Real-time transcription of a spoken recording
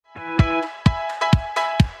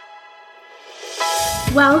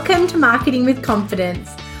Welcome to Marketing with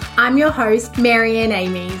Confidence. I'm your host, Marianne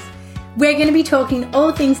Amies. We're going to be talking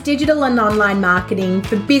all things digital and online marketing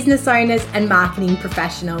for business owners and marketing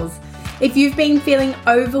professionals. If you've been feeling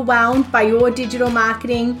overwhelmed by your digital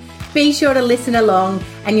marketing, be sure to listen along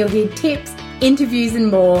and you'll hear tips, interviews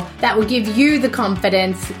and more that will give you the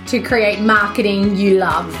confidence to create marketing you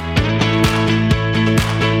love.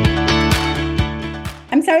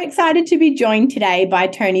 I'm so excited to be joined today by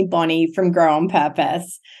Tony Bonney from Grow on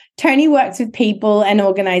Purpose. Tony works with people and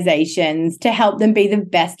organizations to help them be the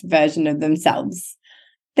best version of themselves.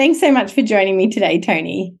 Thanks so much for joining me today,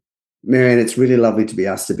 Tony. Marianne, it's really lovely to be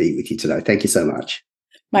asked to be with you today. Thank you so much.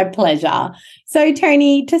 My pleasure. So,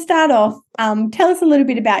 Tony, to start off, tell us a little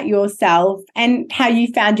bit about yourself and how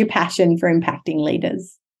you found your passion for impacting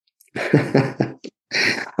leaders.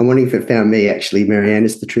 I'm wondering if it found me, actually, Marianne,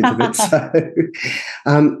 is the truth of it. So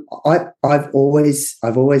I've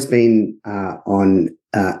always been on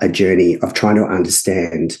a journey of trying to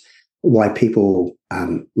understand why people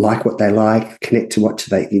like what they like, connect to what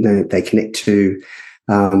they connect to,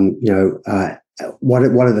 what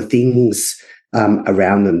are the things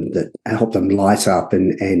around them that help them light up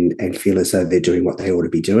and feel as though they're doing what they ought to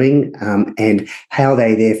be doing, and how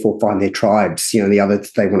they therefore find their tribes, the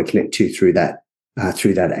others they want to connect to through that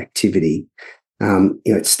activity.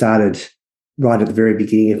 It started right at the very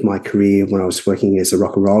beginning of my career when I was working as a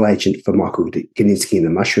rock and roll agent for Michael Gininsky in the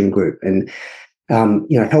Mushroom Group, and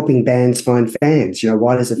helping bands find fans.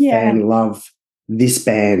 Why does a fan love this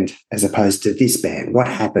band as opposed to this band? What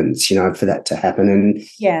happens, for that to happen?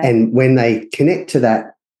 And when they connect to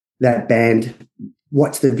that band,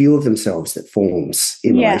 what's the view of themselves that forms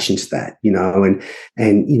in relation to that,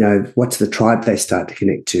 and what's the tribe they start to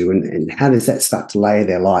connect to, and how does that start to layer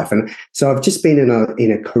their life? And so I've just been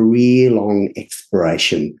in a career-long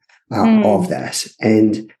exploration of that.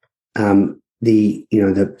 And the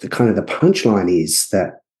kind of the punchline is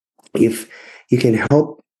that if you can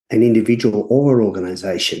help an individual or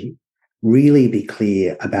organization really be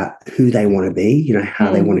clear about who they want to be,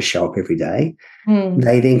 how they want to show up every day,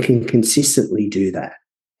 they then can consistently do that.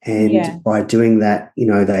 And by doing that,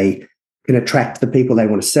 they can attract the people they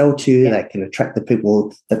want to sell to, they can attract the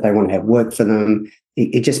people that they want to have work for them.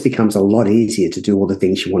 It just becomes a lot easier to do all the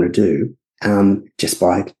things you want to do just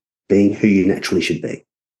by being who you naturally should be.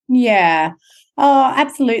 Yeah. Oh,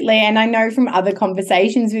 absolutely. And I know from other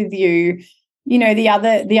conversations with you, the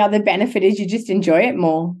other benefit is you just enjoy it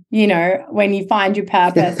more, when you find your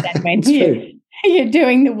purpose and when you're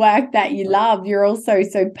doing the work that you love, you're also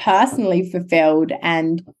so personally fulfilled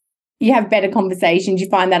and you have better conversations, you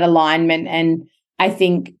find that alignment. And I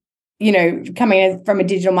think, coming from a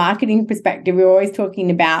digital marketing perspective, we're always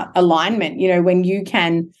talking about alignment, when you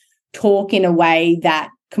can talk in a way that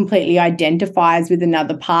completely identifies with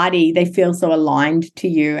another party, they feel so aligned to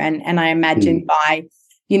you. And I imagine by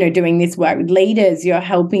doing this work with leaders, you're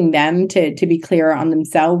helping them to be clearer on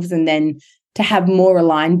themselves and then to have more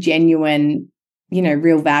aligned, genuine,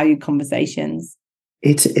 real value conversations.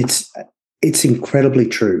 It's incredibly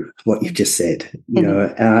true what you've just said,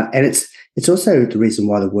 and it's also the reason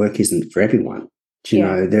why the work isn't for everyone.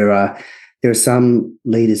 There are some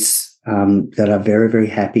leaders that are very, very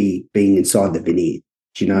happy being inside the vineyard,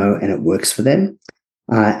 and it works for them.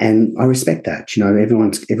 And I respect that.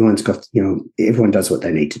 Everyone's got, everyone does what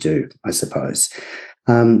they need to do, I suppose.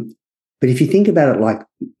 But if you think about it like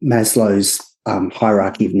Maslow's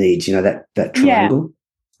hierarchy of needs, that triangle,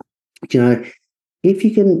 if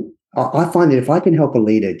you can, I find that if I can help a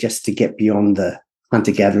leader just to get beyond the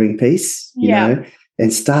hunter-gathering piece,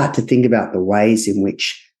 and start to think about the ways in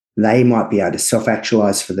which they might be able to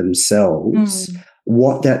self-actualize for themselves,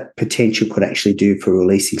 what that potential could actually do for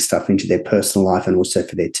releasing stuff into their personal life and also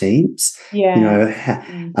for their teams,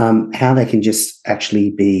 how they can just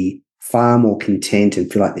actually be far more content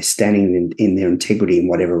and feel like they're standing in their integrity in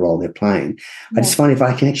whatever role they're playing. I just find if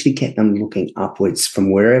I can actually get them looking upwards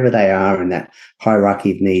from wherever they are in that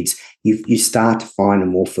hierarchy of needs, you start to find a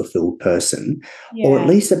more fulfilled person, or at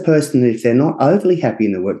least a person that if they're not overly happy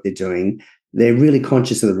in the work they're doing, they're really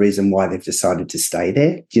conscious of the reason why they've decided to stay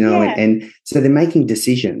there, and so they're making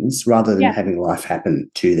decisions rather than having life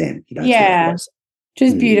happen to them. Which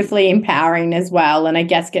is beautifully empowering as well. And I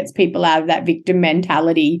guess gets people out of that victim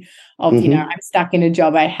mentality of, I'm stuck in a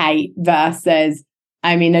job I hate versus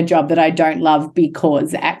I'm in a job that I don't love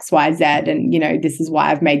because X, Y, Z. And, this is why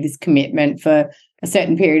I've made this commitment for a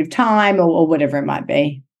certain period of time or whatever it might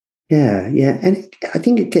be. Yeah. And I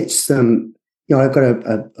think it gets, I've got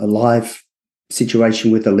a live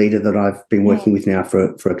situation with a leader that I've been working with now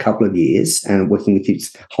for a couple of years and working with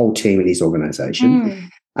his whole team at his organisation.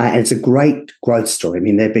 And it's a great growth story. I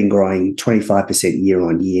mean, they've been growing 25% year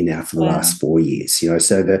on year now for the last 4 years.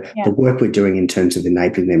 So the work we're doing in terms of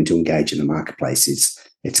enabling them to engage in the marketplace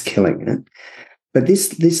it's killing it. But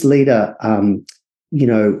this leader,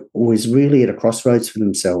 was really at a crossroads for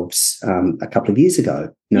themselves a couple of years ago.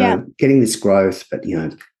 Getting this growth, but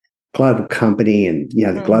global company and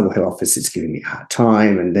the global head office is giving me a hard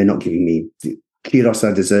time, and they're not giving me the kudos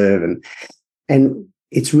I deserve, and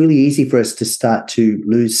it's really easy for us to start to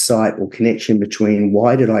lose sight or connection between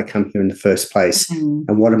why did I come here in the first place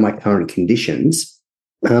and what are my current conditions.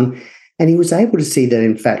 And he was able to see that,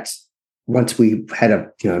 in fact, once we had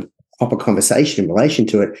a proper conversation in relation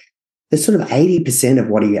to it, there's sort of 80% of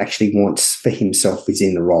what he actually wants for himself is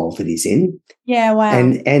in the role that he's in. Yeah, wow.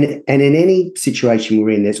 And in any situation we're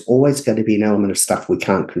in, there's always going to be an element of stuff we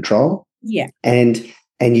can't control. Yeah.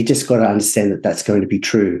 And you just got to understand that that's going to be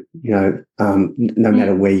true, no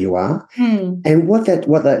matter where you are. And what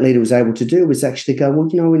that leader was able to do was actually go,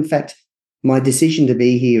 well, in fact, my decision to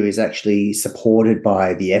be here is actually supported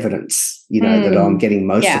by the evidence, that I'm getting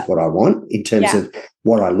most of what I want in terms of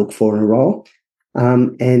what I look for in a role.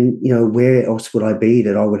 And where else would I be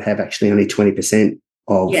that I would have actually only 20%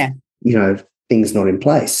 of, things not in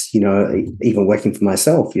place, even working for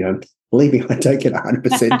myself, believe me, I don't get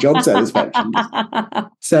 100% job satisfaction.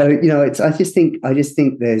 So, I just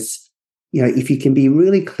think there's, if you can be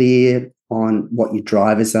really clear on what your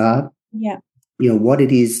drivers are, what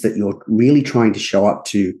it is that you're really trying to show up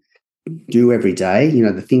to do every day,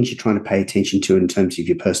 the things you're trying to pay attention to in terms of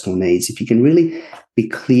your personal needs, if you can really be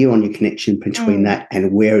clear on your connection between that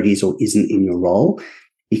and where it is or isn't in your role,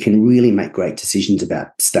 you can really make great decisions about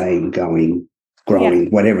staying, going, growing,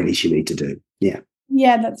 whatever it is you need to do. Yeah.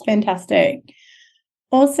 Yeah, that's fantastic.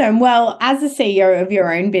 Awesome. Well, as a CEO of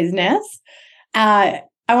your own business, I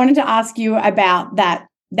wanted to ask you about that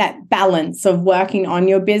balance of working on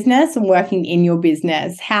your business and working in your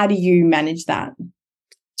business. How do you manage that?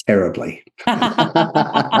 Terribly.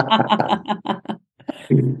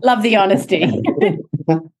 Love the honesty.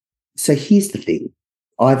 So here's the thing.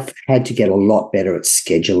 I've had to get a lot better at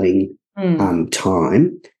scheduling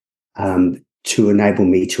time to enable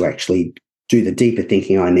me to actually do the deeper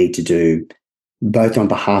thinking I need to do, both on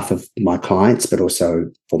behalf of my clients, but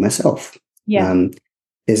also for myself. Yeah.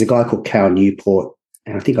 There's a guy called Cal Newport,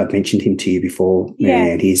 and I think I've mentioned him to you before,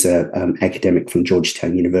 Marianne. He's an academic from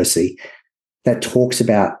Georgetown University that talks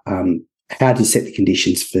about how to set the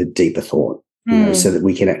conditions for deeper thought, so that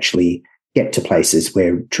we can actually get to places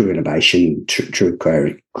where true innovation, true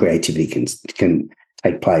creativity can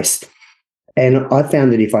take place. And I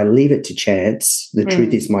found that if I leave it to chance, the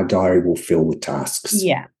truth is my diary will fill with tasks.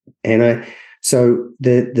 Yeah. And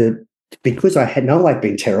because I've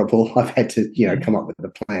been terrible, I've had to, come up with a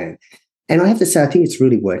plan. And I have to say, I think it's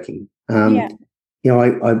really working. I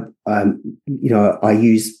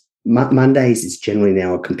use Mondays is generally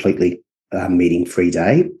now a completely meeting-free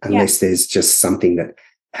day, unless there's just something that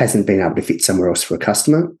hasn't been able to fit somewhere else for a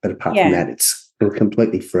customer. But apart from that, it's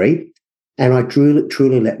completely free. And I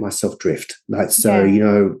truly let myself drift. Right? So,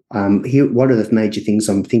 here, what are the major things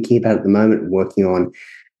I'm thinking about at the moment and working on,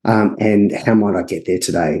 and how might I get there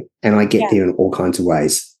today? And I get there in all kinds of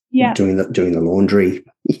ways. Yeah. Doing the laundry,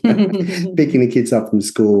 picking the kids up from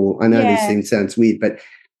school. I know these things sounds weird, but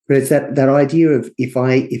it's that idea of if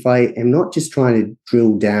I am not just trying to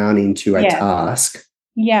drill down into a task,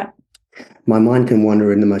 my mind can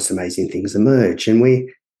wander and the most amazing things emerge. And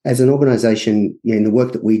we, as an organisation, in the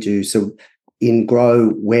work that we do, so in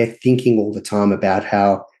Grow, we're thinking all the time about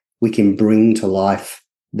how we can bring to life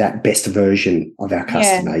that best version of our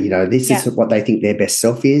customer. This is what they think their best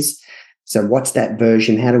self is. So what's that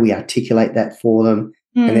version? How do we articulate that for them?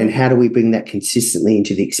 And then how do we bring that consistently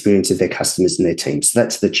into the experience of their customers and their teams? So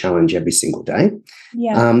that's the challenge every single day.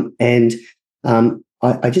 Yeah.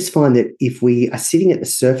 I just find that if we are sitting at the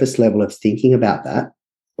surface level of thinking about that,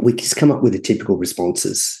 we just come up with the typical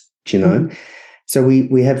responses, So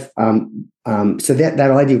we have so that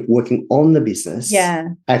idea of working on the business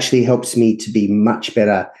actually helps me to be much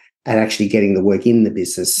better at actually getting the work in the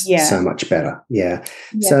business so much better. Yeah.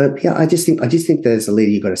 So I just think there's a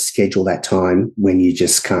leader, you've got to schedule that time when you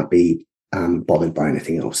just can't be bothered by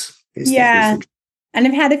anything else. And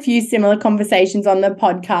I've had a few similar conversations on the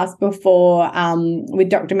podcast before with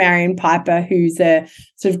Dr. Marion Piper, who's a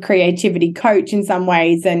sort of creativity coach in some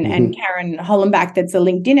ways, and Karen Hollenbach, that's a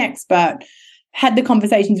LinkedIn expert. Had the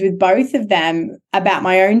conversations with both of them about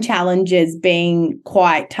my own challenges being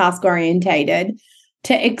quite task-orientated,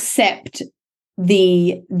 to accept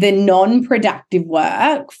the non-productive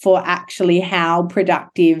work for actually how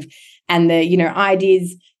productive and the,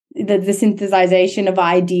 ideas the synthesization of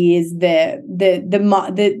ideas, the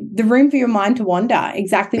room for your mind to wander,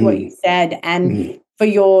 exactly what you said, and for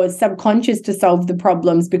your subconscious to solve the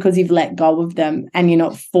problems because you've let go of them and you're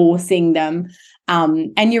not forcing them.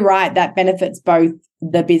 And you're right, that benefits both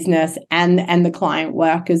the business and the client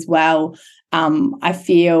work as well. I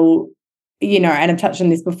feel, and I've touched on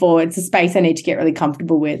this before, it's a space I need to get really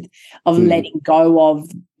comfortable with, of letting go of,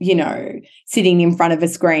 sitting in front of a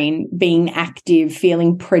screen, being active,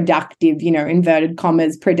 feeling productive, inverted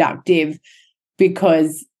commas, productive,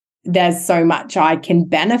 because there's so much I can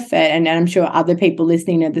benefit. And I'm sure other people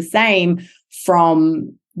listening are the same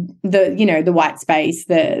from the white space,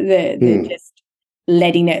 the just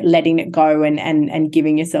letting it go and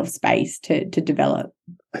giving yourself space to develop.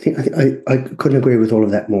 I think I couldn't agree with all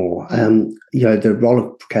of that more. The role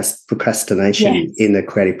of procrastination in the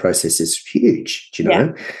creative process is huge, do you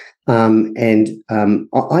know? I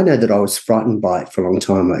know that I was frightened by it for a long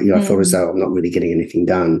time. I thought as though I'm not really getting anything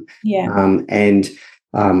done.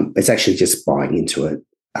 It's actually just buying into it.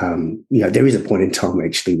 There is a point in time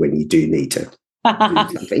actually when you do need to do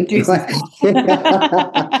something.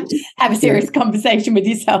 Have a serious conversation with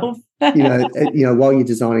yourself. While you're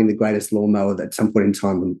designing the greatest lawnmower, at some point in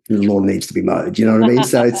time the lawn needs to be mowed. You know what I mean?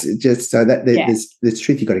 So it's just so that there's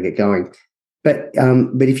truth you've got to get going. But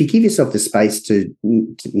if you give yourself the space to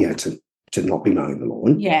not be mowing the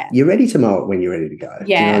lawn, you're ready to mow it when you're ready to go. Do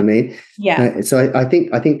you know what I mean? So I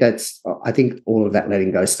think all of that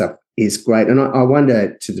letting go stuff is great, and I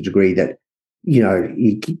wonder to the degree that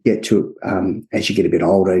you get to as you get a bit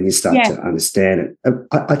older and you start to understand it.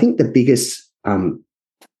 I think the biggest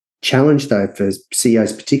challenge, though, for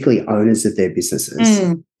CEOs, particularly owners of their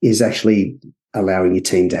businesses, is actually allowing your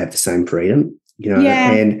team to have the same freedom.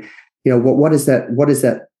 And what does that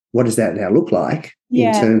now look like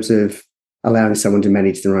in terms of allowing someone to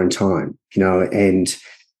manage their own time? And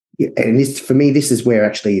this, for me, this is where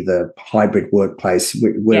actually the hybrid workplace,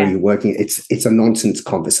 where you're working, it's a nonsense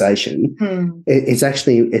conversation. It's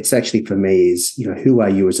actually for me is, who are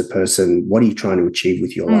you as a person? What are you trying to achieve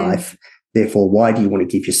with your life? Therefore, why do you want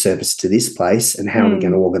to give your service to this place, and how are we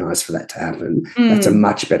going to organise for that to happen? That's a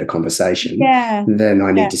much better conversation than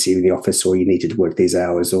I need to see you in the office, or you need to work these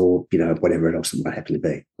hours, or whatever else it might happen to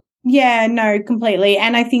be. Yeah, no, completely.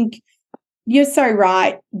 And I think you're so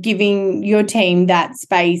right, giving your team that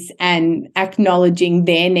space and acknowledging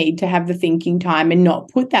their need to have the thinking time and not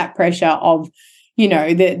put that pressure of,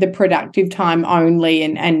 the productive time only,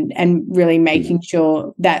 and really making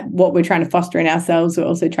sure that what we're trying to foster in ourselves, we're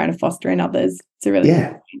also trying to foster in others. It's a really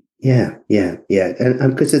good point. Yeah.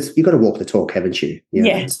 And because you've got to walk the talk, haven't you?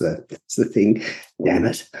 That's the thing. Damn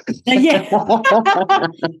it.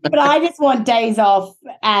 But I just want days off,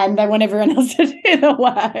 and I want everyone else to do the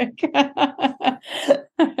work.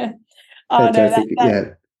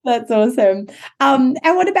 That's awesome. And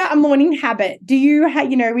what about a morning habit? Do you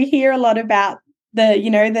we hear a lot about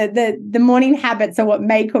the morning habits are what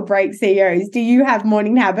make or break CEOs. Do you have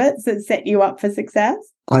morning habits that set you up for success?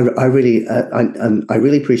 I really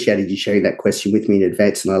appreciated you sharing that question with me in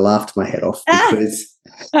advance, and I laughed my head off because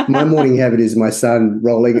my morning habit is my son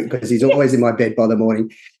rolling, because he's always in my bed by the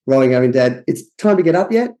morning, rolling over, Dad, it's time to get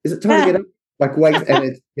up yet? Is it time to get up? Like wait, and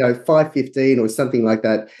it's 5:15 or something like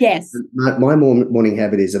that. Yes. My morning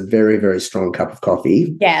habit is a very, very strong cup of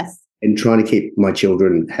coffee. Yes. And trying to keep my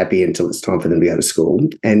children happy until it's time for them to go to school.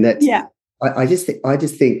 And that's I just think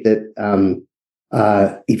that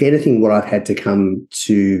if anything, what I've had to come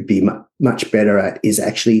to be much better at is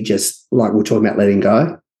actually just like we're talking about letting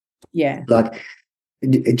go. Yeah. Like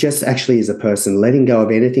it just actually as a person, letting go of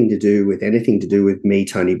anything to do with me,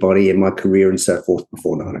 Tony Bonney, and my career and so forth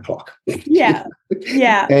before 9 o'clock. Yeah.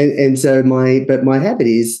 Yeah. and so my habit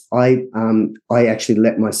is I actually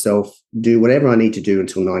let myself do whatever I need to do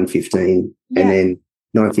until 9:15, and then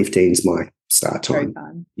 9:15 is my start time.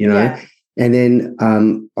 And then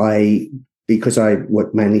because I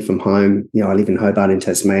work mainly from home, I live in Hobart in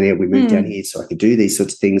Tasmania. We moved down here so I could do these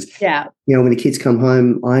sorts of things. Yeah. When the kids come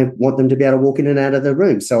home, I want them to be able to walk in and out of the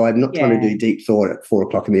room. So I'm not trying to do deep thought at 4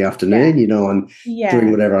 o'clock in the afternoon. I'm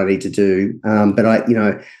doing whatever I need to do. But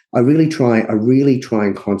I really try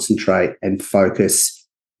and concentrate and focus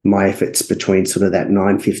my efforts between sort of that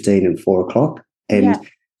 9:15 and 4 o'clock. And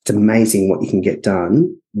it's amazing what you can get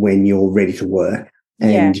done when you're ready to work.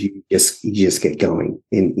 And you just get going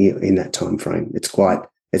in that time frame. It's quite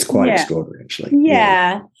extraordinary, actually.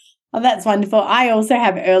 Yeah. Oh, that's wonderful. I also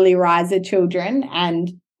have early riser children,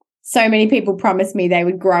 and so many people promised me they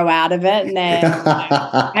would grow out of it. And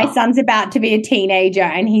my son's about to be a teenager,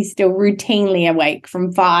 and he's still routinely awake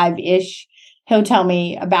from 5-ish. He'll tell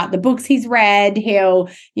me about the books he's read.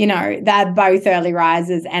 They're both early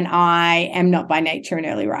risers, and I am not by nature an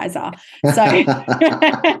early riser. So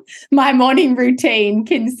my morning routine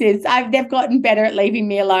consists, they've gotten better at leaving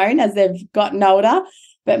me alone as they've gotten older,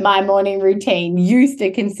 but my morning routine used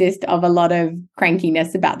to consist of a lot of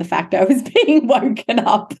crankiness about the fact I was being woken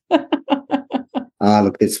up.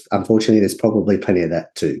 Look, unfortunately, there's probably plenty of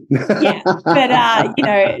that too. Yeah, but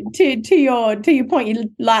to your point, you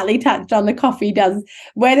lightly touched on the coffee does,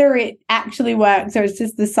 whether it actually works or it's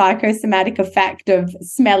just the psychosomatic effect of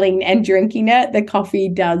smelling and drinking it, the coffee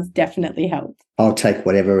does definitely help. I'll take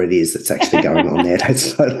whatever it is that's actually going on there.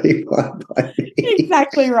 That's totally fine by me.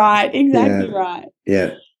 Exactly right. Right.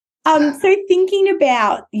 Yeah. So thinking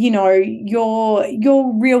about, your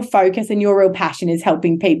real focus and your real passion is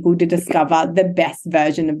helping people to discover the best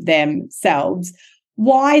version of themselves.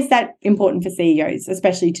 Why is that important for CEOs,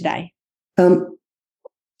 especially today? Okay,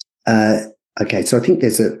 so I think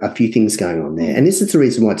there's a few things going on there, and this is the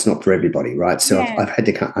reason why it's not for everybody, right? So I've had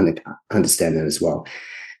to understand that as well.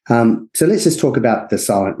 So let's just talk about the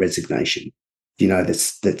silent resignation,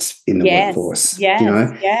 that's in the workforce.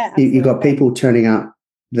 You've got people turning up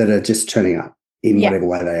that are just turning up in whatever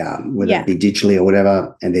way they are, whether it be digitally or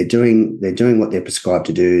whatever, and they're doing what they're prescribed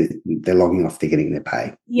to do. They're logging off, they're getting their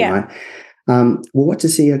pay. Right? Well, what's a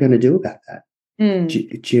CEO going to do about that?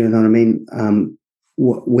 Do you know what I mean?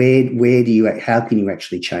 Where do you? How can you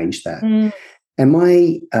actually change that? And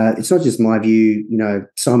it's not just my view.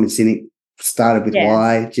 Simon Sinek started with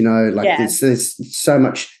why. There's so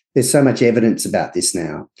much evidence about this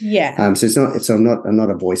now. So I'm not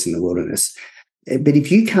a voice in the wilderness. But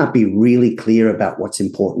if you can't be really clear about what's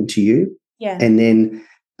important to you, and then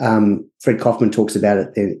Fred Kaufman talks about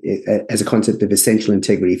it as a concept of essential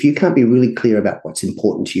integrity. If you can't be really clear about what's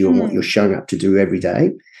important to you and what you're showing up to do every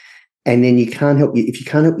day, and then if you can't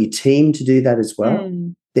help your team to do that as well,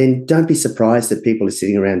 then don't be surprised that people are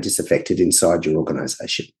sitting around disaffected inside your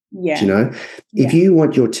organization. If you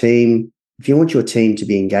want your team to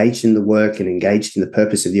be engaged in the work and engaged in the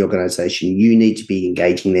purpose of the organization, you need to be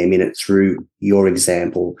engaging them in it through your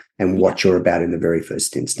example and what you're about in the very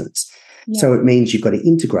first instance. So it means you've got to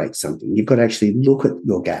integrate something. You've got to actually look at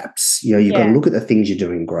your gaps. You've got to look at the things you're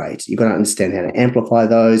doing great. You've got to understand how to amplify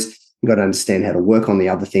those. You've got to understand how to work on the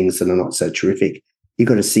other things that are not so terrific. You've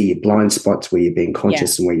got to see your blind spots where you're being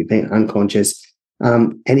conscious and where you're being unconscious.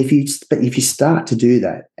 And if you start to do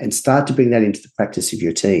that and start to bring that into the practice of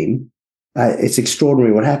your team, it's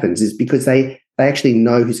extraordinary what happens is because they actually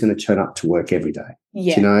know who's going to turn up to work every day.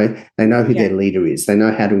 They know who their leader is. They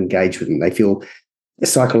know how to engage with them. They feel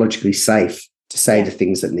psychologically safe to say the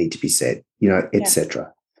things that need to be said,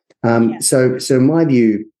 etc. So in my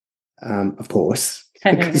view, of course,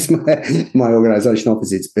 because my organisation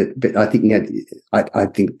offers it, but I think I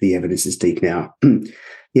think the evidence is deep now.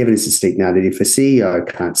 The evidence is deep now that if a CEO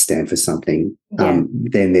can't stand for something,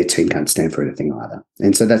 then their team can't stand for anything either.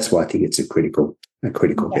 And so that's why I think it's a critical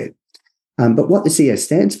bit. But what the CEO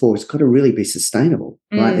stands for has got to really be sustainable,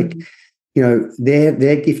 right?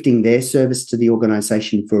 They're gifting their service to the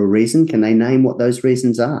organisation for a reason. Can they name what those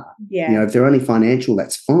reasons are? If they're only financial,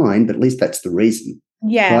 that's fine, but at least that's the reason,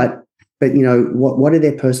 right? But, what are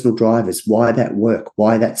their personal drivers? Why that work?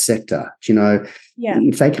 Why that sector?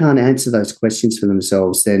 If they can't answer those questions for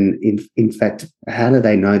themselves, then in fact, how do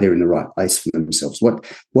they know they're in the right place for themselves?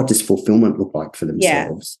 What does fulfillment look like for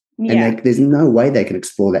themselves? And there's no way they can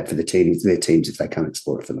explore that for their teams if they can't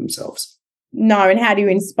explore it for themselves. No, and how do you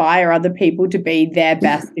inspire other people to be their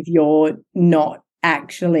best if you're not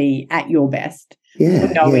actually at your best?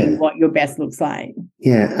 Knowing what your best looks like.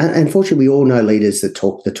 Yeah, and unfortunately, we all know leaders that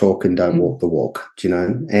talk the talk and don't walk the walk.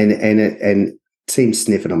 And it seems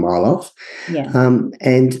sniffing a mile off.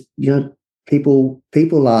 And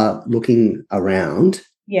people are looking around.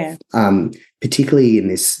 Particularly in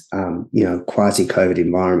this quasi-COVID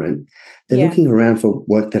environment, they're looking around for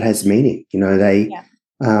work that has meaning.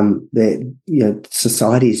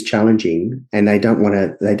 Society is challenging, and they don't want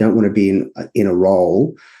to be in a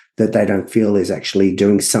role that they don't feel is actually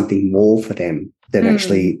doing something more for them than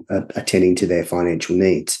actually attending to their financial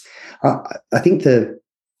needs. I think the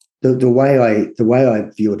way I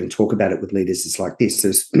view it and talk about it with leaders is like this.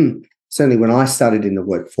 There's certainly when I started in the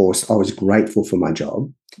workforce, I was grateful for my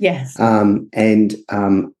job. Yes. And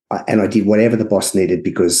I did whatever the boss needed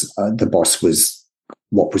because the boss was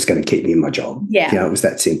what was going to keep me in my job. It was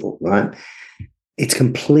that simple, right? It's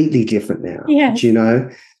completely different now.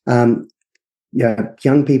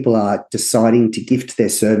 Young people are deciding to gift their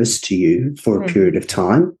service to you for a period of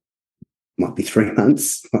time. Might be 3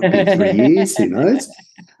 months, might be 3 years, who knows?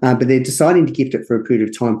 but they're deciding to gift it for a period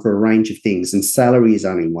of time for a range of things, and salary is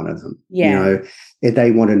only one of them. Yeah. You know, if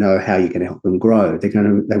they want to know how you're going to help them grow. They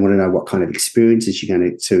want to know what kind of experiences you're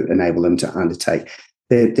going to enable them to undertake.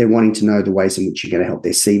 They're wanting to know the ways in which you're going to help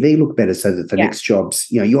their CV look better, so that the next jobs,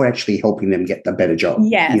 you know, you're actually helping them get a better job.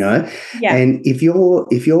 Yes. You know, and if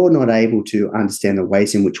you're not able to understand the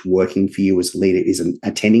ways in which working for you as a leader is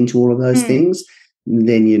attending to all of those things,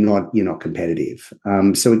 then you're not competitive.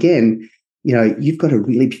 So again, you know, you've got to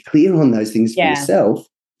really be clear on those things for yourself,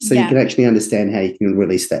 so you can actually understand how you can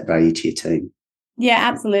release that value to your team. Yeah,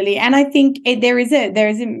 absolutely. And I think there is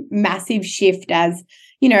a massive shift, as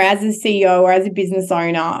you know, as a CEO or as a business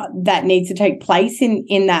owner, that needs to take place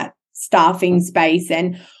in that staffing space.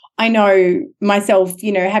 And I know myself,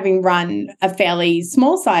 you know, having run a fairly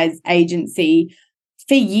small size agency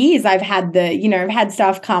for years, I've had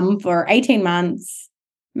staff come for 18 months,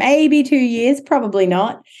 maybe 2 years, probably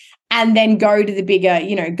not, and then go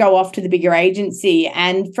off to the bigger agency.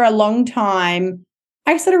 And for a long time,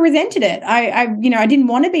 I sort of resented it. I didn't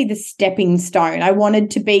want to be the stepping stone. I wanted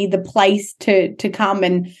to be the place to come.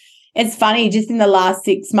 And it's funny, just in the last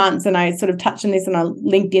 6 months, and I sort of touched on this on a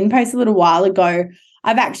LinkedIn post a little while ago,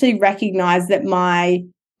 I've actually recognized that my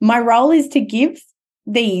role is to give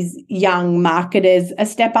these young marketers a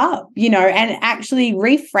step up, you know, and actually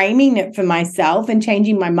reframing it for myself and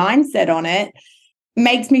changing my mindset on it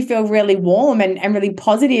makes me feel really warm and really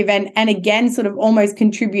positive, and again, sort of almost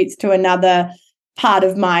contributes to another part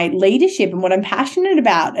of my leadership and what I'm passionate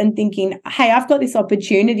about, and thinking, hey, I've got this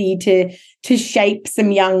opportunity to shape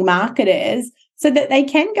some young marketers so that they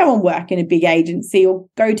can go and work in a big agency or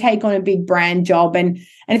go take on a big brand job. And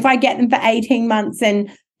if I get them for 18 months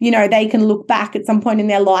and, you know, they can look back at some point in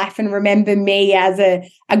their life and remember me as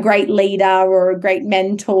a great leader or a great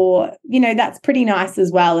mentor, you know, that's pretty nice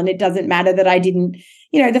as well. And it doesn't matter that I didn't,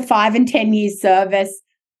 you know, the 5 and 10 years service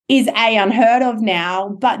is A, unheard of now,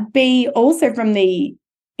 but B, also from the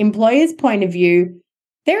employer's point of view,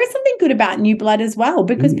 there is something good about new blood as well,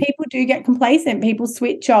 because people do get complacent, people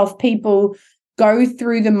switch off, people go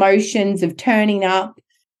through the motions of turning up,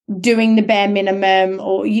 doing the bare minimum,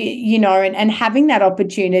 or, you know, and having that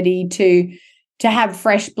opportunity to have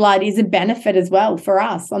fresh blood is a benefit as well for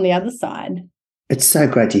us on the other side. It's so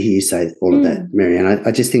great to hear you say all of that, Marianne.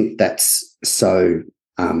 I just think that's so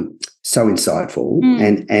insightful,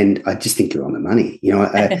 and I just think you're on the money. You know,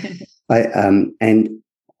 and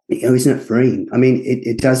you know, isn't it freeing? I mean,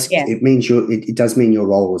 it does. Yeah. It means it does mean your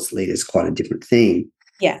role as leader is quite a different thing.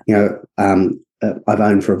 Yeah. You know, I've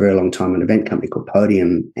owned for a very long time an event company called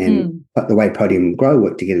Podium, and the way Podium and Grow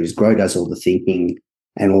work together is Grow does all the thinking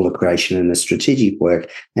and all the creation and the strategic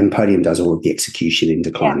work, and Podium does all of the execution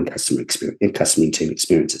into client and customer experience and customer team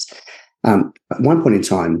experiences. At one point in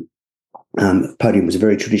time, Podium was a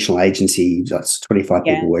very traditional agency, that's 25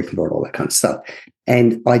 people working for it, all that kind of stuff.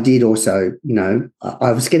 And I did also, you know,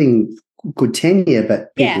 I was getting good tenure,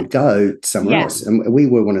 but people would go somewhere else. And we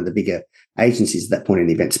were one of the bigger agencies at that point in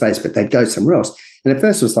the event space, but they'd go somewhere else. And at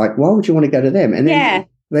first it was like, why would you want to go to them? And then,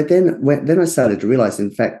 but then I started to realize,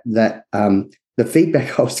 in fact, that the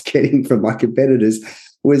feedback I was getting from my competitors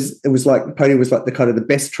was like Podium was like the kind of the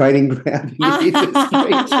best training ground in the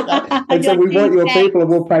industry. You know? And so we want your people and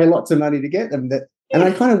we'll pay lots of money to get them. And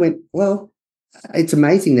I kind of went, well, it's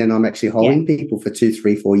amazing then I'm actually holding people for 2,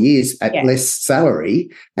 3, 4 years at less salary,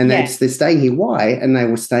 and they're staying here. Why? And they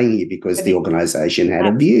were staying here because the organisation had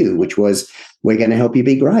a view, which was, we're going to help you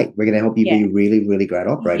be great. We're going to help you be really, really great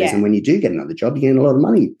operators. And when you do get another job, you get a lot of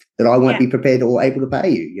money that I won't be prepared or able to pay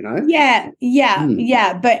you, you know?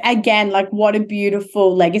 Yeah. But again, like, what a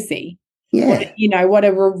beautiful legacy. Yeah.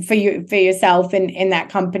 For yourself and in that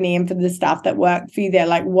company, and for the staff that work for you there.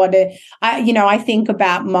 Like, I think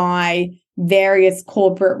about my various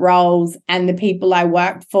corporate roles and the people I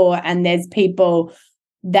worked for, and there's people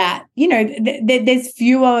that, you know, there's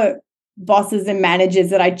fewer bosses and managers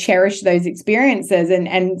that I cherish those experiences,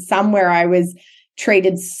 and somewhere I was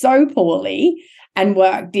treated so poorly and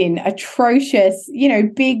worked in atrocious, you know,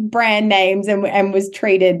 big brand names and was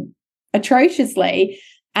treated atrociously.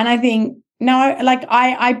 And I think, no, like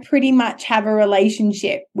I pretty much have a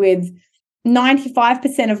relationship with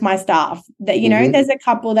 95% of my staff that, you know, there's a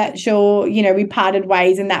couple that sure, you know, we parted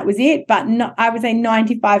ways and that was it. But I would say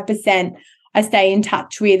 95% I stay in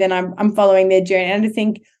touch with, and I'm following their journey. And I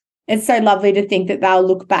think it's so lovely to think that they'll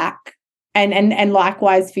look back and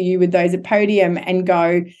likewise for you with those at Podium and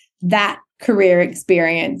go, that career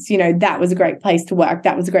experience, you know, that was a great place to work.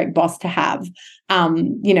 That was a great boss to have.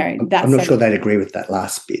 You know, that's I'm not sure they'd agree with that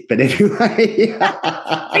last bit, but anyway.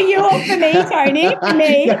 For you or for me, Tony? For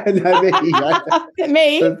me. No, me. For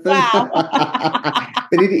me. Wow.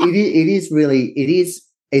 But it is really,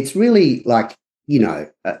 it's really like,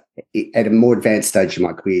 at a more advanced stage of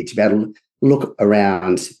my career, to be able to look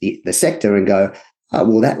around the sector and go, oh,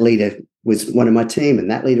 well, that leader was one of my team,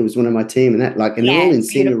 and that leader was one of my team, and they're all in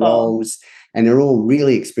senior roles, and they're all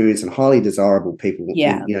really experienced and highly desirable people,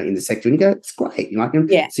 in the sector. And you go, it's great.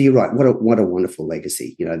 So you're right. What a wonderful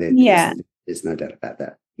legacy. There's no doubt about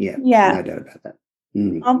that. Yeah. No doubt about that.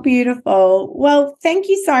 Mm. Oh, beautiful. Well, thank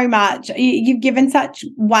you so much. You've given such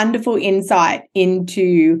wonderful insight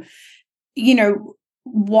into,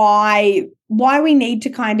 why we need to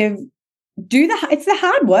kind of it's the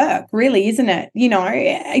hard work, really, isn't it?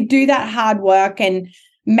 Do that hard work and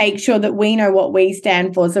make sure that we know what we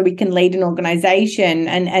stand for so we can lead an organization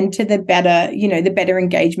and to the better, the better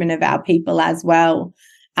engagement of our people as well.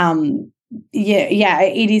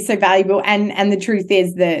 It is so valuable. And the truth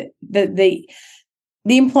is that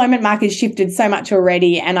the employment market has shifted so much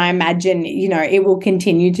already, and I imagine, it will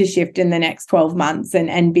continue to shift in the next 12 months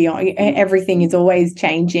and beyond. Everything is always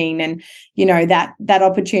changing, and, that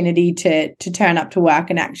opportunity to turn up to work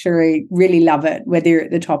and actually really love it, whether you're at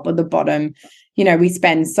the top or the bottom, we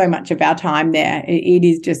spend so much of our time there. It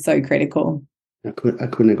is just so critical. I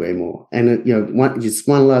couldn't agree more. And,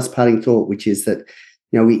 one last parting thought, which is that,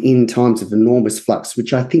 we're in times of enormous flux,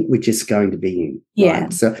 which I think we're just going to be in. Yeah.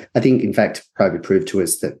 Right? So I think, in fact, COVID proved to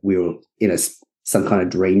us that we were in some kind of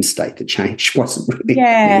dream state that change wasn't really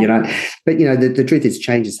happening, But, the truth is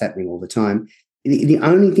change is happening all the time. The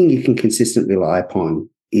only thing you can consistently rely upon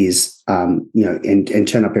is, and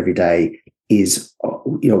turn up every day is,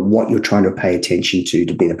 what you're trying to pay attention to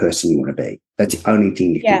be the person you want to be. That's the only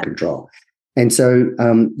thing you can control. And so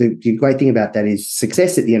the great thing about that is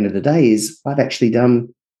success at the end of the day is I've actually done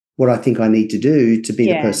what I think I need to do to be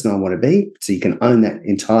the person I want to be. So you can own that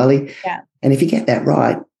entirely. Yeah. And if you get that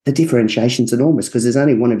right, the differentiation's enormous because there's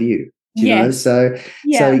only one of you. You know? So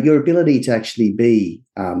your ability to actually be,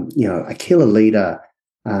 a killer leader,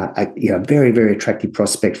 a very, very attractive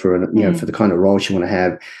prospect for for the kind of roles you want to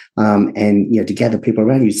have, and to gather people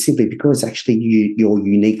around you simply because actually you're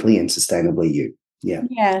uniquely and sustainably you. Yeah.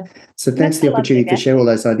 Yeah. So thanks for the opportunity to share all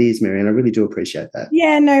those ideas, Marianne. I really do appreciate that.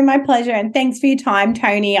 Yeah, no, my pleasure. And thanks for your time,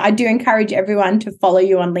 Tony. I do encourage everyone to follow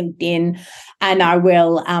you on LinkedIn, and I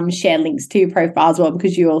will share links to your profile as well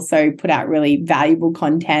because you also put out really valuable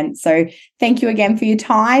content. So thank you again for your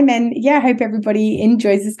time. And I hope everybody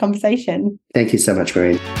enjoys this conversation. Thank you so much,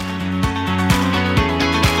 Marianne.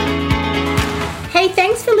 Hey,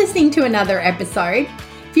 thanks for listening to another episode.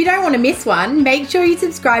 If you don't want to miss one, make sure you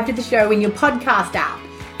subscribe to the show in your podcast app.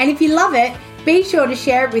 And if you love it, be sure to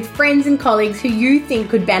share it with friends and colleagues who you think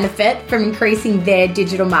could benefit from increasing their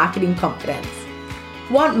digital marketing confidence.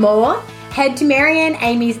 Want more? Head to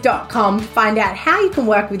marianneamies.com to find out how you can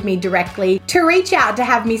work with me directly, to reach out to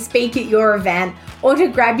have me speak at your event, or to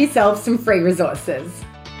grab yourself some free resources.